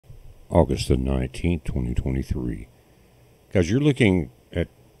August the 19th, 2023. Guys, you're looking at,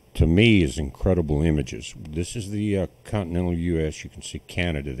 to me, is incredible images. This is the continental U.S. You can see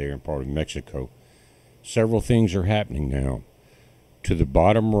Canada there and part of Mexico. Several things are happening now. To the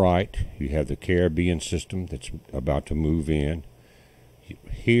bottom right, you have the Caribbean system that's about to move in.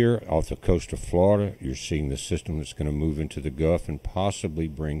 Here, off the coast of Florida, you're seeing the system that's going to move into the Gulf and possibly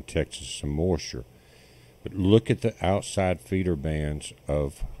bring Texas some moisture. But look at the outside feeder bands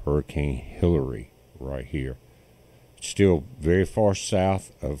of Hurricane Hillary right here. It's still very far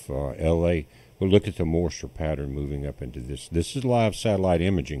south of L.A., but look at the moisture pattern moving up into this. This is live satellite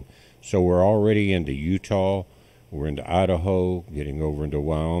imaging, so we're already into Utah, we're into Idaho, getting over into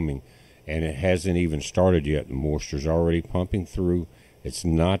Wyoming, and it hasn't even started yet. The moisture's already pumping through. It's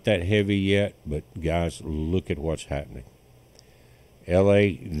not that heavy yet, but guys, look at what's happening.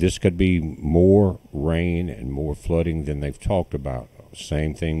 LA, this could be more rain and more flooding than they've talked about.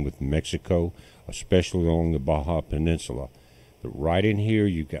 Same thing with Mexico, especially along the Baja Peninsula. But right in here,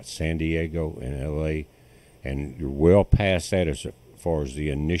 you've got San Diego and LA, and you're well past that as far as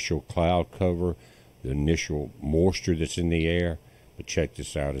the initial cloud cover, the initial moisture that's in the air. But check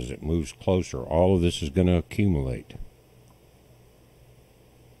this out, as it moves closer, all of this is going to accumulate.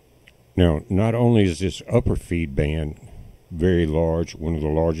 Now, not only is this upper feed band very large, one of the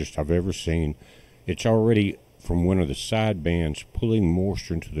largest I've ever seen, it's already from one of the side bands pulling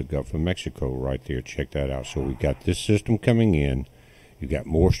moisture into the Gulf of Mexico right there. Check that out. So we've got this system coming in. You've got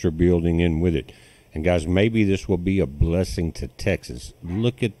moisture building in with it. And guys, maybe this will be a blessing to Texas.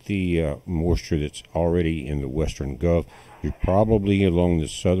 Look at the moisture that's already in the western Gulf. You're probably along the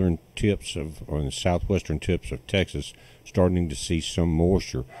southern tips of, or the southwestern tips of Texas, starting to see some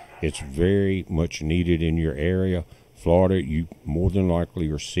moisture. It's very much needed in your area. Florida, you more than likely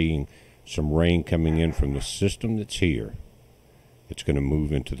are seeing some rain coming in from the system that's here. It's going to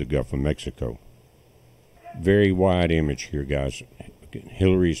move into the Gulf of Mexico. Very wide image here, guys.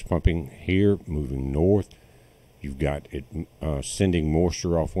 Hillary's pumping here, moving north. You've got it sending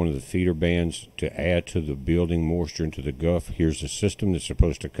moisture off one of the feeder bands to add to the building moisture into the Gulf. Here's the system that's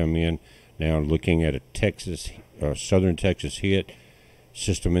supposed to come in. Now looking at a Texas, southern Texas hit.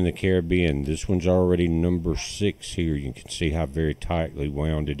 System in the Caribbean. This one's already number 6 here. You can see how very tightly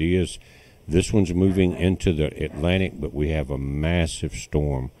wound it is. This one's moving into the Atlantic, but we have a massive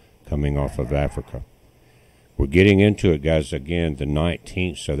storm coming off of Africa. We're getting into it, guys, again, the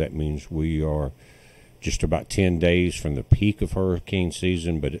 19th, so that means we are just about 10 days from the peak of hurricane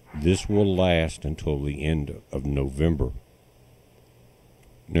season, but this will last until the end of November.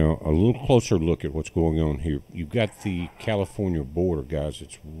 Now, a little closer look at what's going on here. You've got the California border, guys.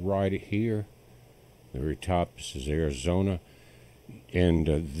 It's right here. The very top, this is Arizona. And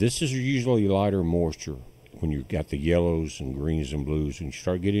this is usually lighter moisture when you've got the yellows and greens and blues. When you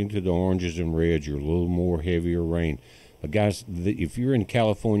start getting to the oranges and reds, you're a little more heavier rain. But guys, if you're in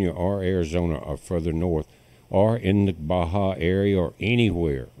California or Arizona or further north, or in the Baja area or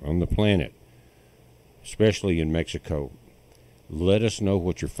anywhere on the planet, especially in Mexico, let us know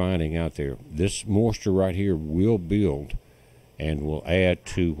what you're finding out there. This moisture right here will build and will add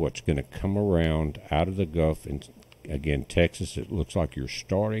to what's going to come around out of the Gulf. And again, Texas, it looks like you're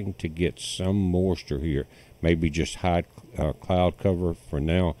starting to get some moisture here. Maybe just high cloud cover for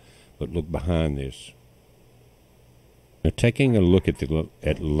now, but look behind this. Now, taking a look at the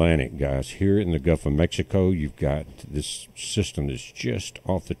Atlantic, guys, here in the Gulf of Mexico, you've got this system that's just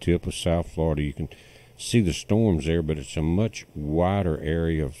off the tip of South Florida. You can see the storms there, but it's a much wider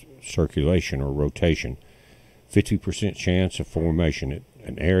area of circulation or rotation. 50% chance of formation.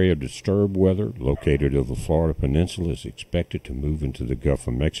 An area of disturbed weather located over the Florida Peninsula is expected to move into the Gulf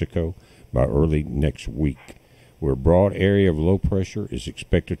of Mexico by early next week, where a broad area of low pressure is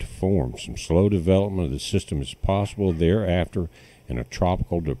expected to form. Some slow development of the system is possible thereafter, and a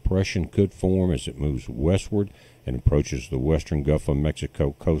tropical depression could form as it moves westward and approaches the western Gulf of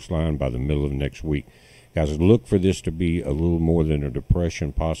Mexico coastline by the middle of next week. Guys, look for this to be a little more than a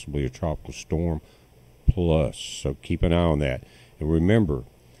depression, possibly a tropical storm plus. So keep an eye on that. And remember,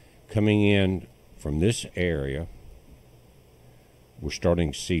 coming in from this area, we're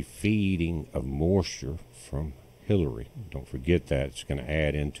starting to see feeding of moisture from Hillary. Don't forget that. It's going to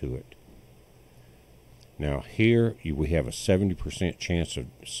add into it. Now here we have a 70% chance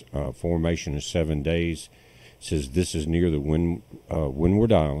of formation in 7 days. It says this is near the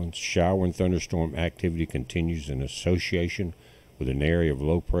Windward Islands. Shower and thunderstorm activity continues in association with an area of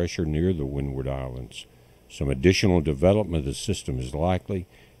low pressure near the Windward Islands. Some additional development of the system is likely,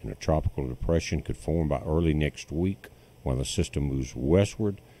 and a tropical depression could form by early next week while the system moves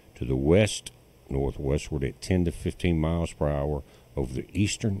westward to the west-northwestward at 10 to 15 miles per hour over the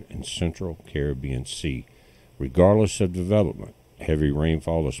eastern and central Caribbean Sea. Regardless of development, heavy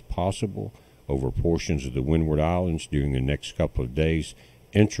rainfall is possible over portions of the Windward Islands during the next couple of days.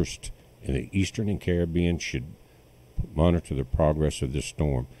 Interest in the eastern and Caribbean should monitor the progress of this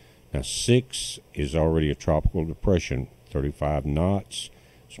storm. Now, 6 is already a tropical depression, 35 knots.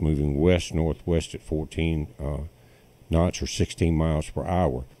 It's moving west-northwest at 14 knots or 16 miles per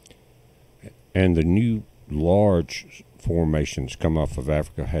hour. And the new large formations come off of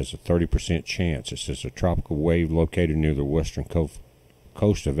Africa has a 30% chance. It says a tropical wave located near the western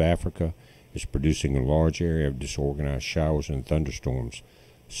coast of Africa is producing a large area of disorganized showers and thunderstorms.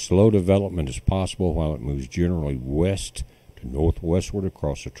 Slow development is possible while it moves generally west to northwestward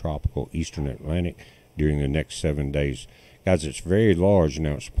across the tropical eastern Atlantic during the next 7 days. Guys, it's very large.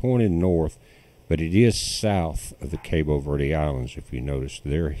 Now, it's pointed north, but it is south of the Cabo Verde Islands, if you notice.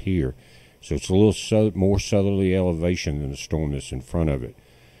 They're here. So it's a little more southerly elevation than the storm that's in front of it.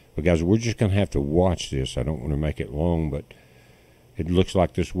 But, guys, we're just going to have to watch this. I don't want to make it long, but it looks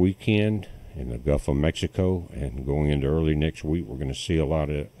like this weekend in the Gulf of Mexico and going into early next week, we're going to see a lot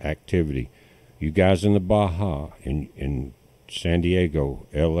of activity. You guys in the Baja, in San Diego,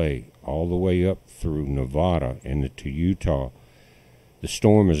 L.A., all the way up through Nevada and to Utah, the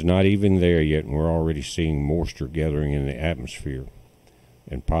storm is not even there yet, and we're already seeing moisture gathering in the atmosphere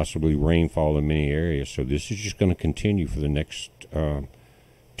and possibly rainfall in many areas. So this is just going to continue for the next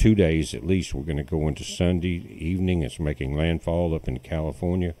 2 days at least. We're going to go into Sunday evening. It's making landfall up in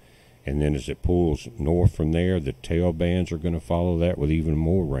California. And then as it pulls north from there, the tail bands are going to follow that with even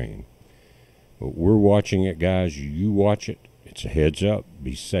more rain. But we're watching it, guys. You watch it. It's a heads up.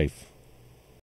 Be safe.